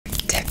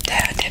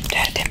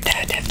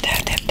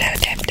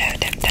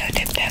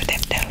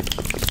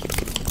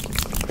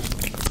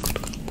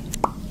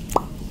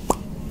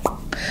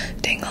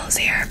Tingles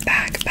here,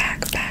 back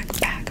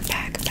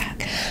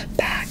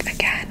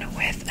again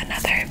with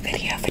another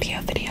video.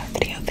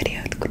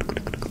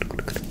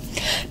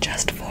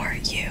 Just for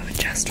you.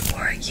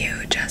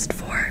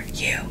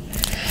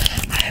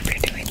 I hope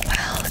you're doing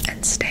well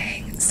and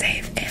staying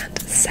safe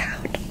and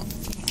sound.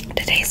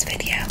 Today's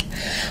video,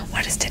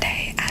 what is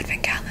today?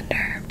 Advent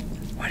calendar.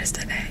 What is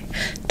today?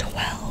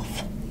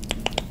 12.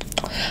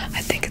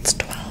 I think it's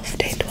 12.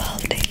 Day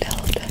 12.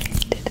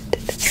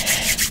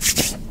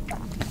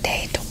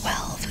 Day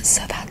 12.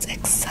 So that's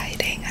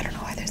exciting. I don't know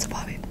why there's a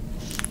bobby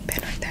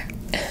pin right there.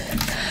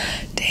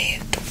 Day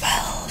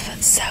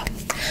 12. So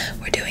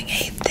we're doing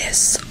a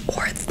this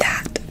or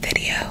that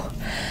video.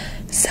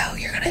 So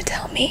you're gonna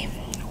tell me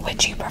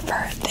which you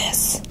prefer,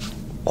 this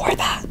or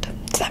that.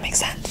 Does that make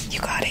sense? You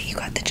got it. You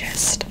got the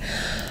gist.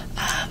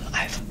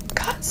 I've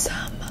got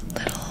some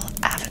little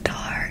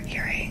Avatar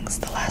earrings.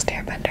 The Last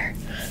Airbender,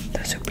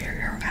 the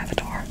superior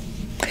Avatar.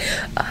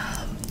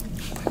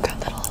 We've got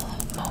little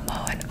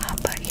Momo and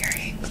Appa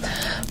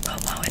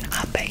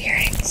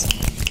earrings.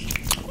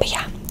 But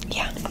yeah.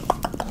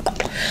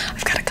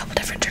 I've got a couple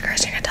different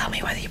triggers. You're gonna tell me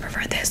whether you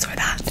prefer this or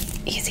that.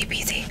 Easy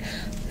peasy,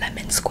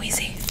 lemon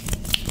squeezy.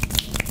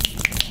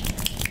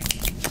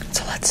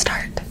 So let's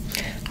start.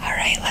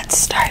 Alright, let's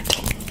start.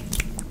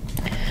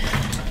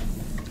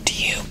 Do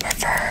you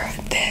prefer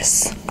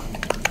this?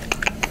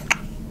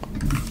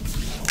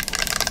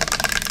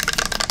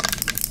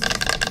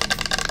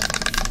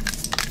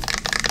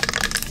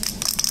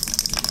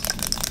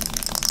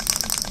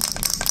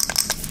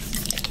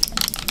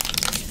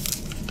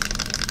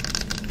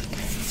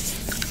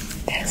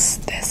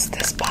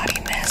 This body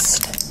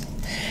mist.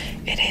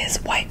 It is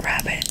White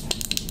Rabbit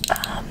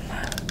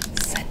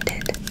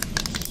scented,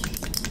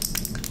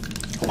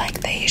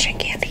 like the Asian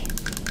candy.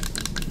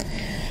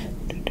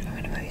 I'm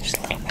gonna move you just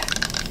a little bit.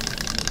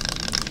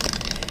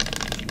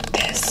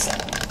 This,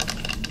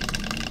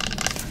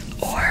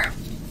 or,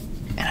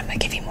 and I'm gonna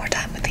give you more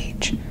time with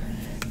each.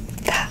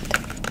 That.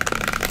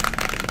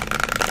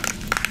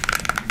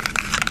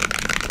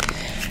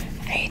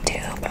 A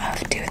tube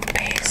of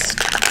toothpaste.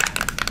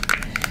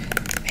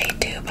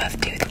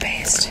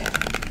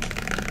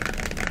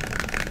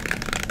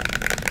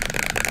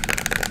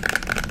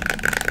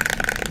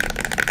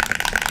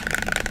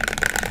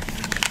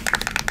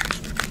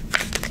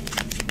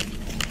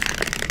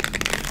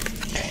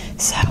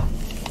 So,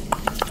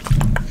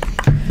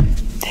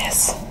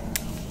 this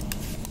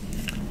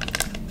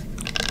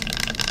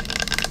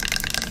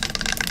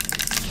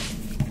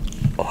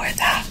or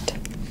that.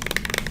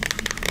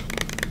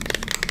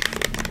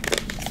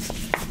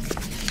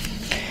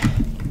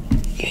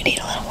 You need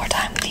a little more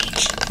time with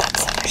each.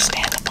 That's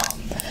understandable.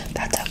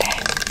 That's okay.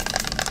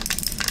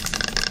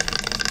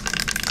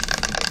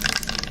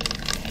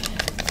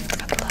 It's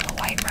got the little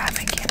White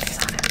Rabbit candies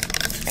on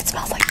it. It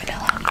smells like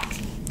vanilla.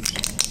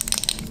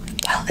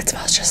 Well, it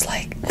smells just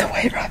like the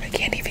White Rabbit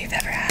candy if you've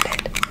ever had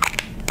it.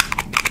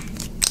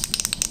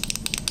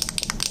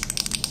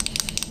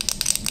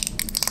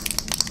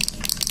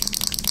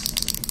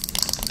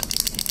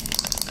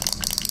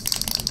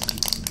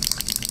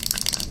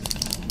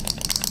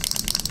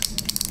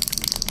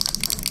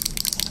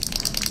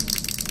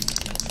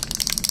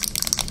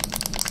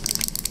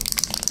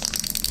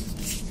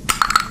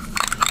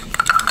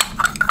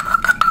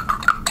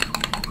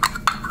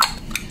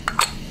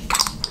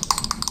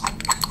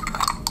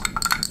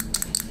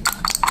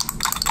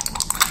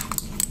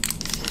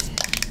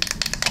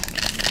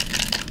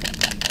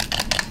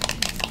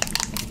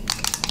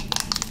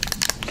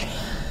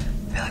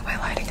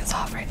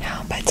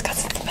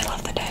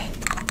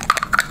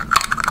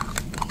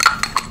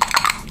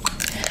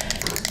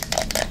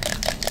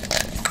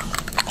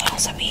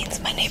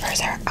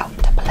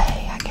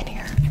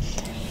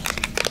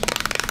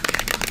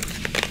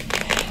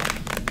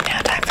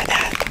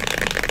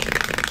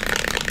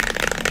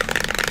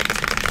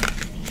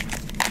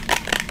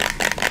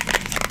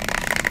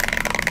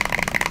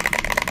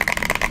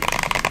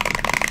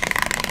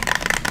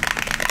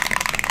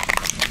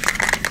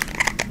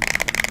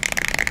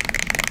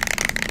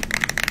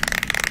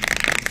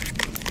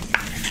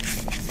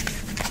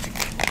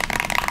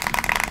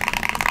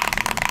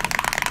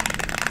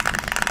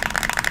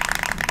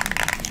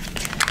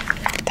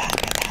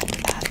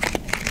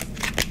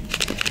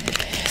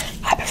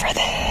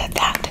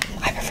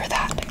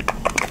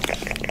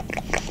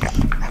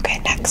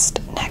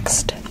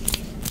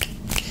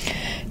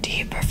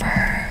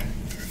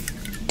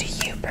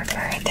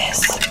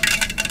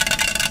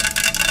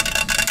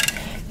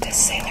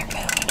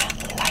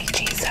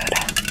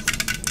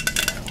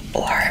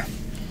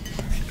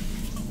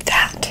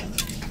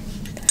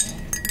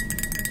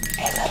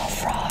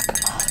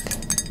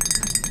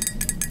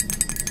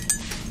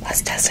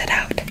 Test it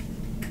out.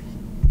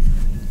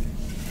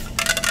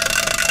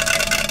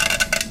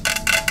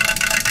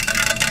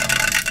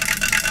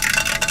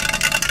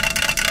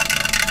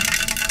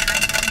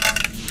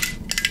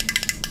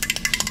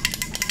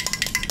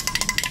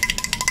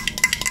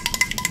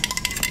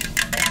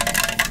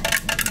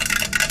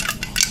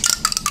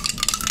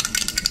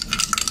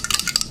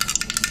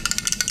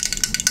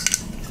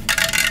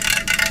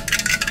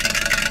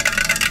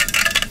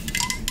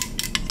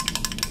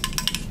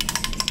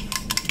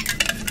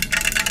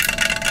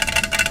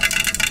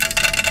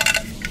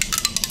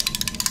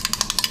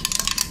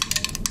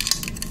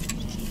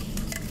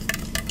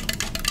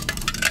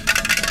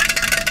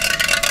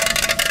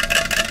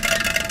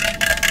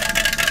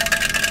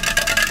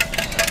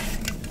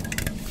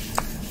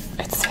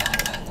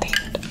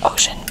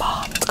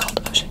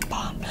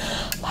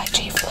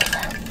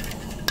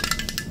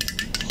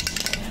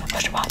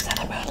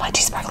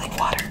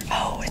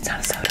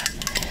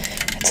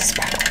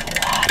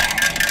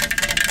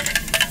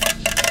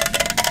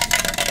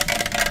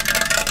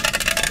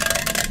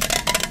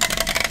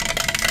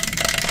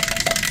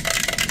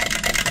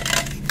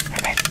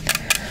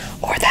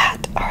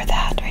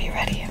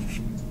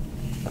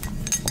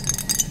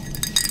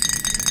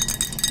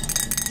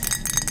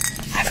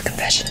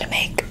 confession to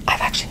make. I've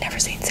actually never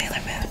seen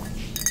Sailor Moon.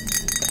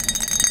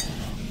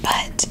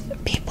 But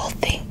people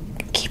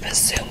keep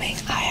assuming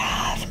I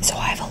have. So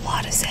I have a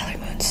lot of Sailor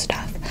Moon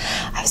stuff.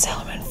 I have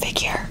Sailor Moon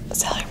figure,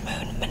 Sailor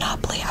Moon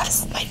Monopoly.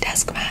 My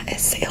desk mat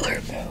is Sailor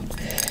Moon.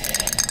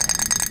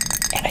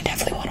 And I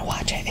definitely want to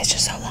watch it. It's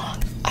just so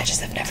long. I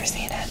just have never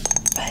seen it.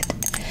 But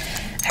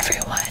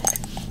everyone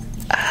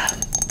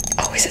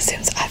always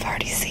assumes I've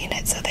already seen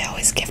it, so they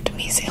always gift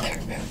me Sailor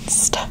Moon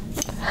stuff.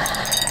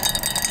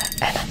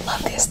 And I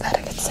love the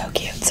aesthetic. It's so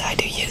cute, so I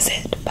do use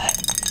it, but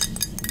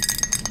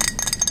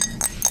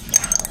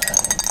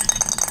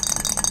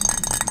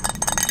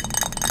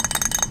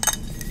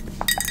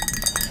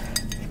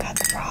we've got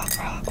the frog.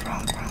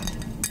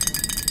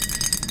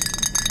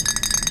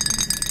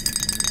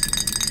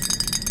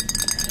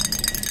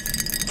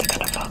 Is it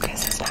gonna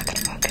focus? It's not gonna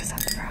focus on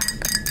the frog.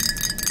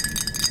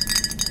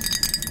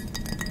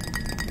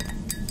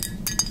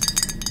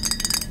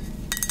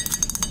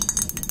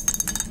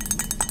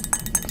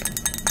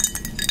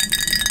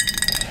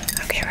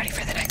 Okay, ready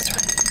for the next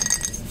one.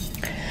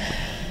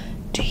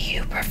 Do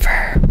you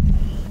prefer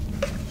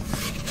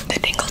the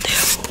dingle-doo?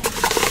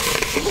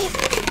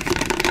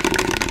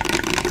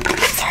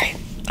 Sorry,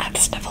 I have the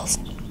sniffles.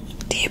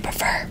 Do you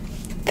prefer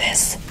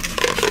this?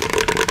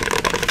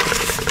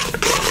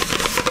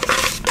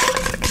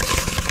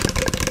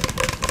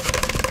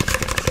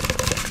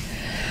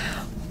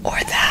 Or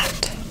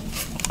that?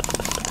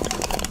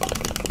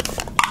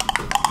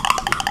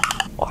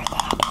 Or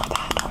that.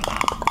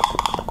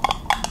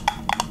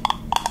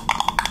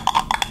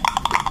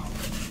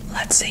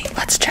 Let's see.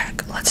 Let's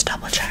check. Let's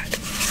double check.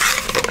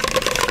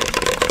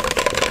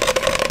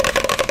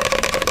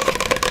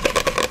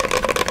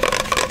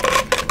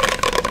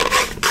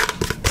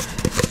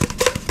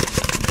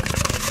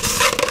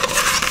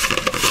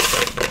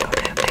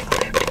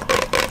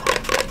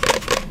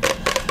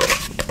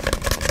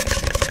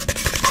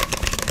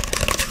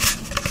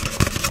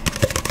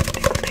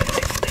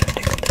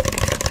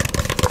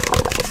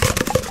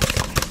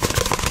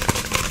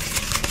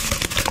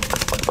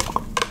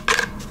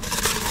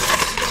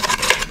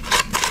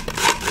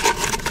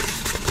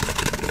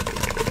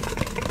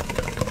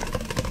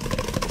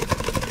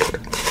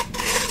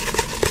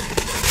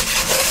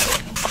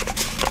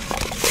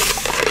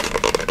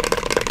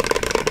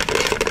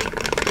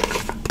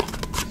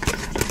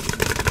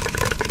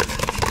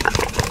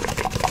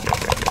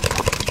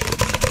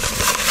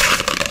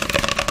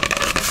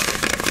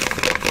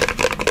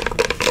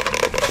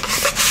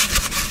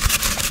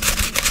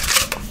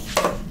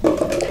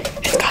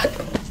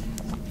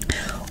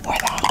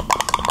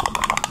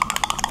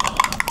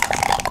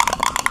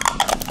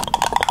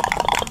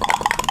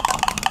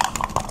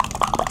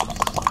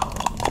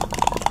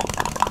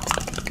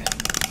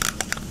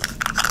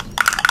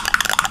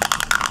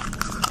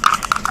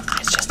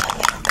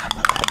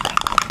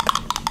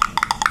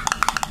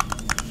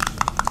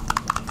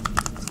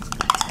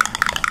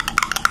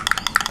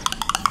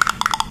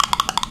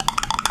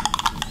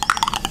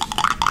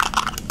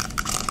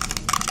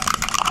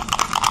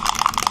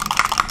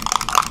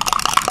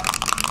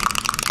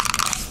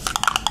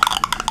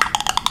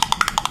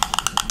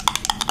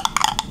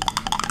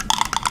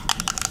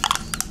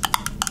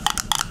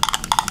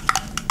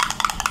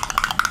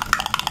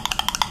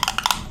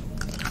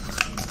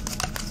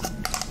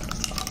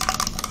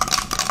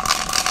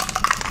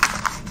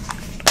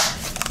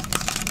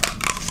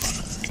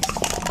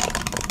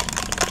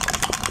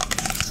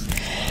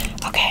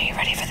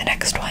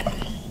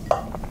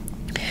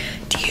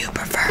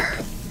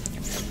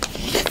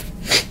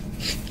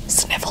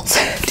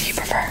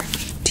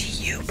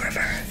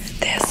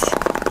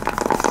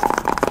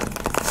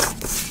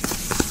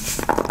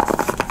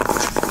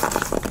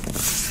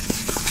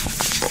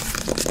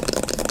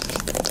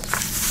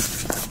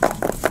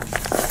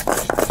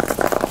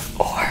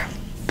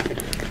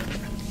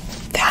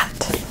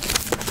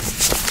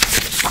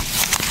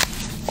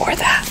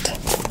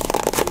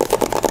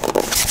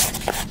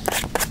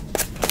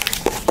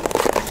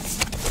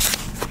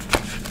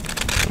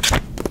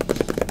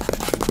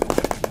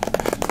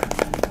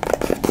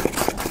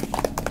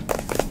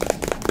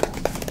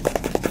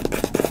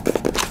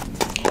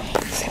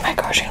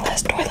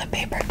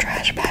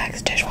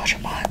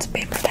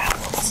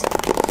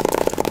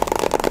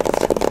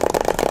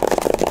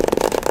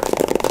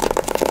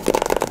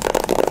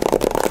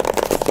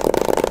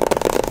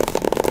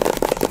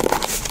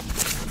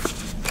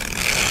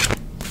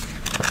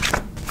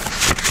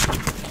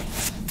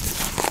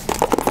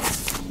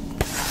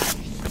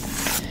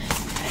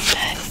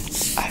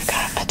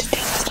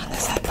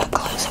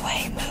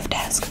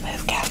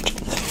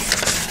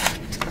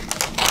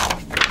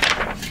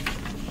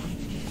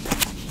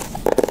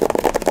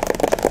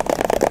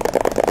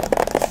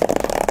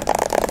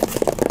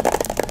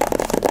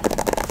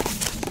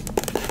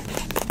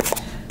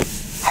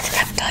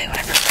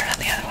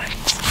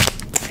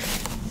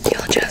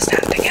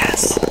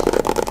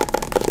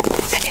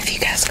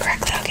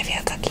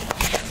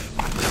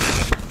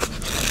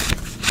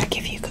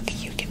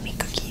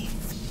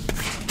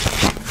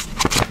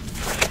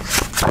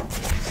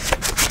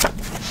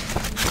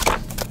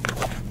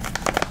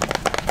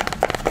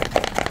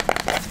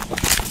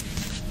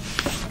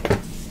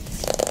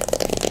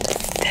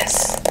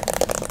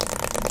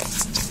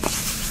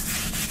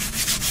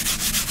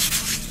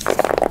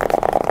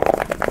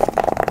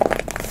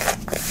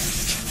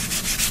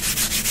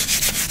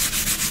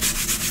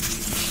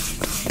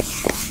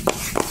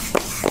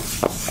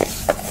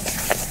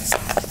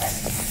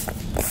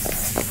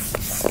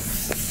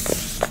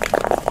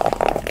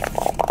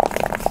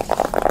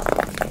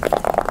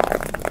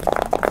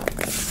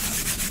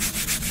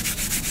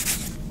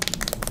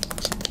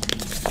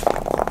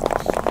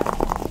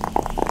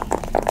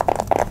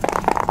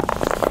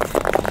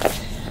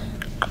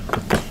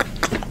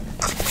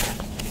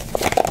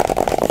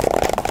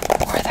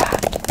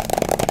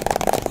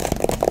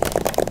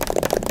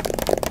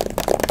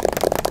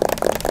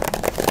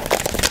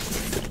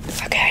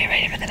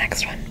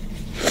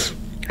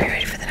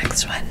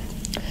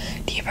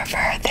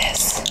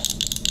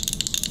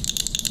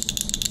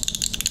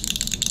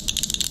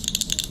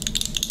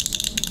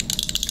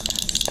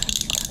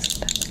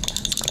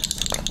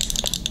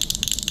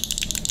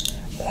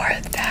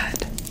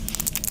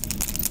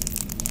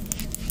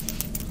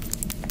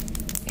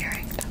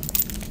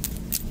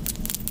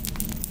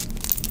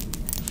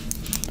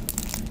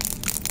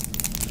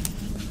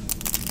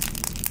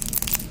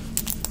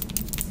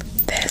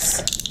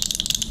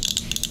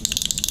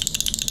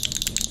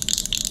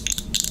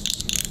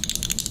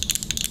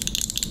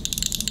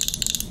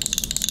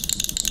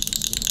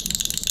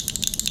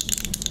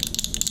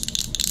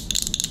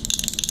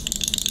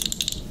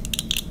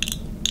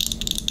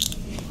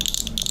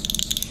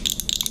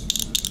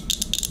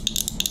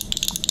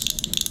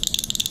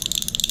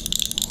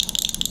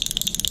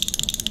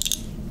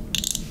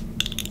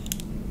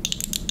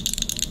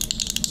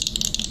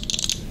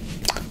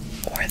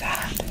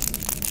 that.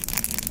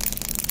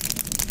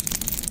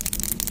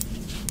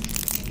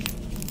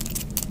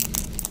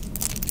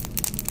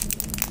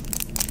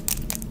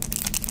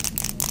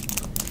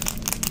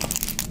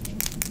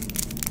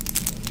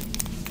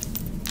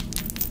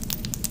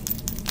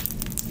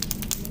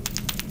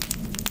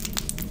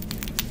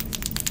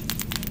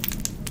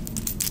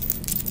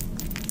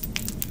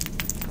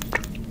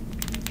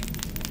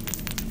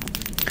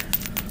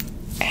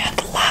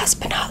 And last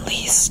but not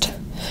least,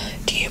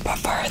 do you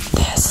prefer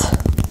this?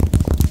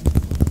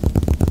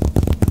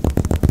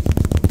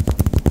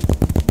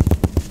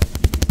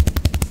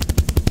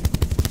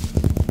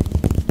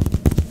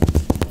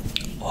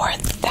 Or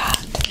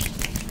that?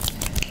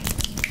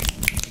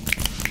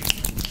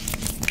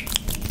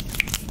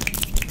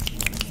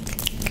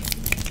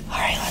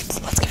 Alright,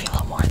 let's give you a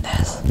little more of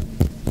this.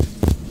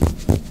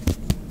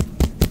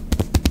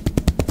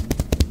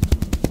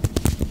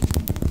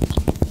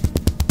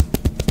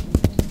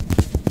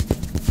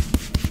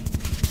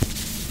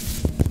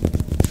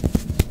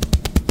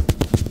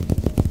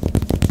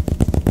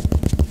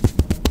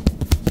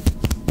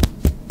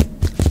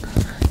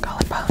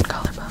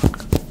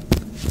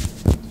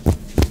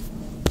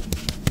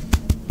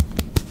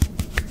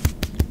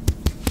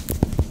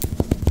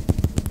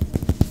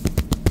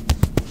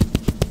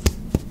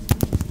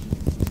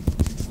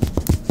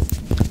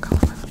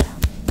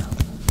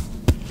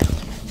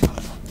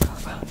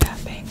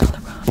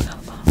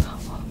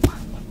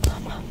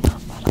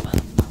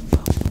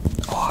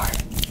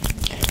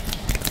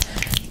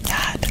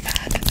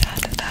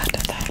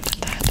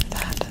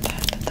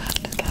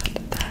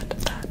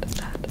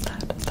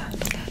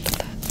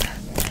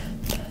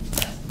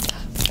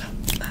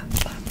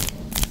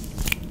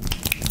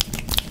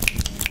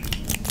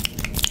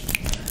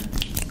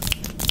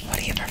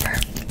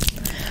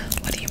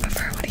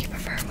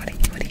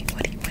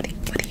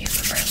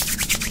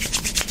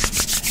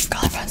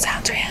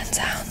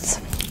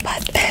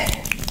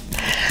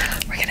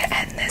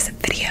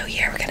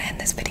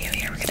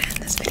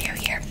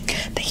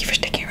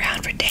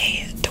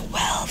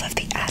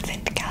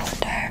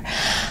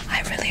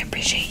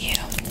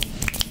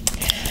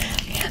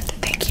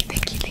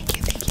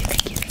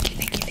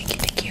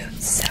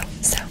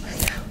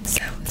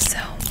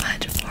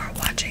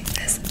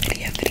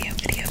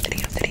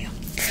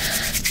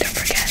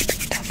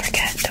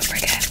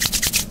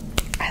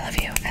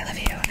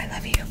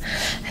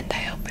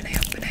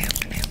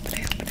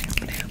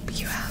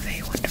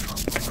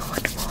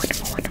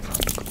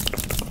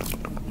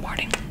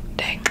 Morning,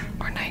 day,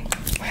 or night.